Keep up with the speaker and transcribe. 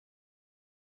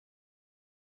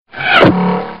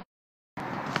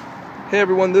Hey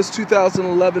everyone, this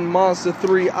 2011 Mazda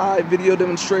 3i video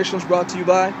demonstration is brought to you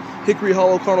by Hickory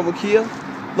Carnival KIA,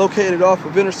 located off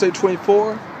of Interstate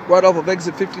 24, right off of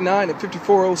exit 59 at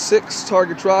 5406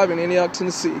 Target Drive in Antioch,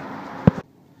 Tennessee.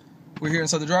 We're here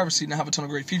inside the driver's seat and I have a ton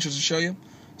of great features to show you.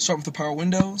 Start with the power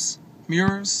windows,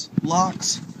 mirrors,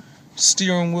 locks,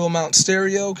 steering wheel mount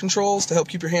stereo controls to help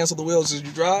keep your hands on the wheels as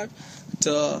you drive,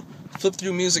 to flip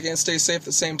through music and stay safe at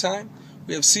the same time.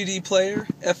 We have CD player,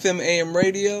 FM AM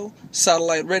radio,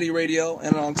 satellite ready radio,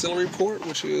 and an auxiliary port,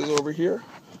 which is over here.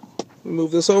 We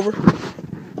move this over,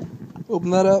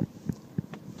 open that up.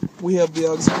 We have the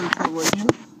auxiliary port right here.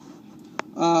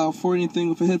 For anything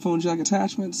with a headphone jack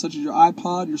attachment, such as your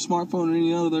iPod, your smartphone, or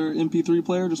any other MP3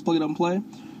 player, just plug it up and play.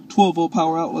 12-volt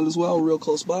power outlet as well, real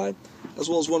close by, as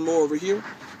well as one more over here,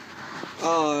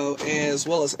 as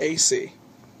well as AC.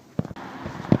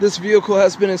 This vehicle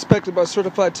has been inspected by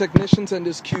certified technicians and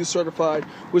is Q certified,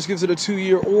 which gives it a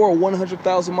 2-year or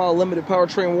 100,000-mile limited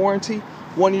powertrain warranty,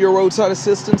 1-year roadside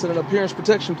assistance, and an appearance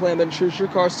protection plan that ensures your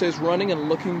car stays running and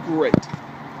looking great.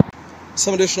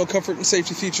 Some additional comfort and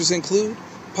safety features include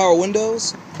power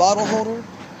windows, bottle holder,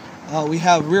 we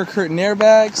have rear curtain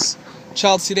airbags,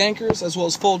 child seat anchors, as well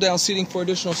as fold-down seating for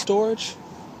additional storage.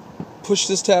 Push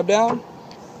this tab down.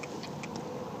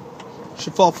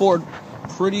 Should fall forward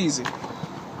pretty easy.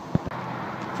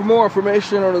 For more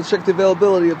information or to check the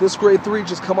availability of this grade 3,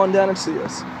 just come on down and see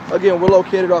us. Again, we're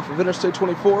located off of Interstate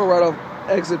 24, right off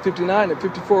exit 59 at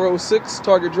 5406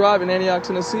 Target Drive in Antioch,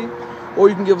 Tennessee. Or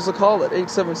you can give us a call at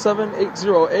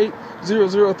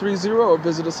 877-808-0030 or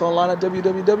visit us online at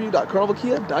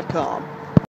www.carnivalkia.com.